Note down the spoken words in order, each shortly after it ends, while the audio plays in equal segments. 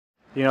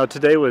You know,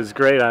 today was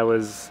great. I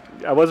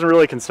wasn't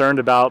really concerned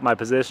about my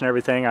position and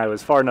everything. I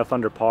was far enough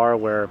under par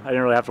where I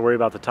didn't really have to worry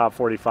about the top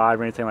 45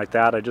 or anything like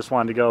that. I just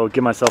wanted to go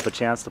give myself a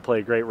chance to play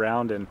a great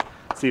round and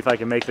see if I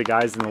can make the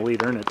guys in the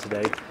lead earn it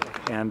today.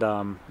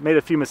 And made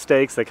a few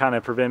mistakes that kind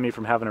of prevented me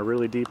from having a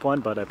really deep one,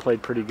 but I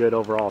played pretty good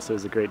overall, so it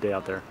was a great day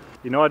out there.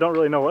 You know, I don't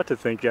really know what to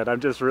think yet.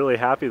 I'm just really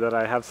happy that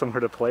I have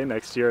somewhere to play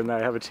next year and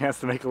that I have a chance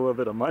to make a little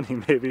bit of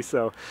money maybe.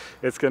 So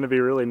it's going to be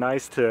really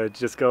nice to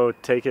just go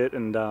take it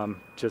and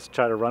just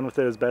try to run with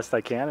it as best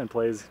I can and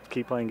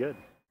keep playing good.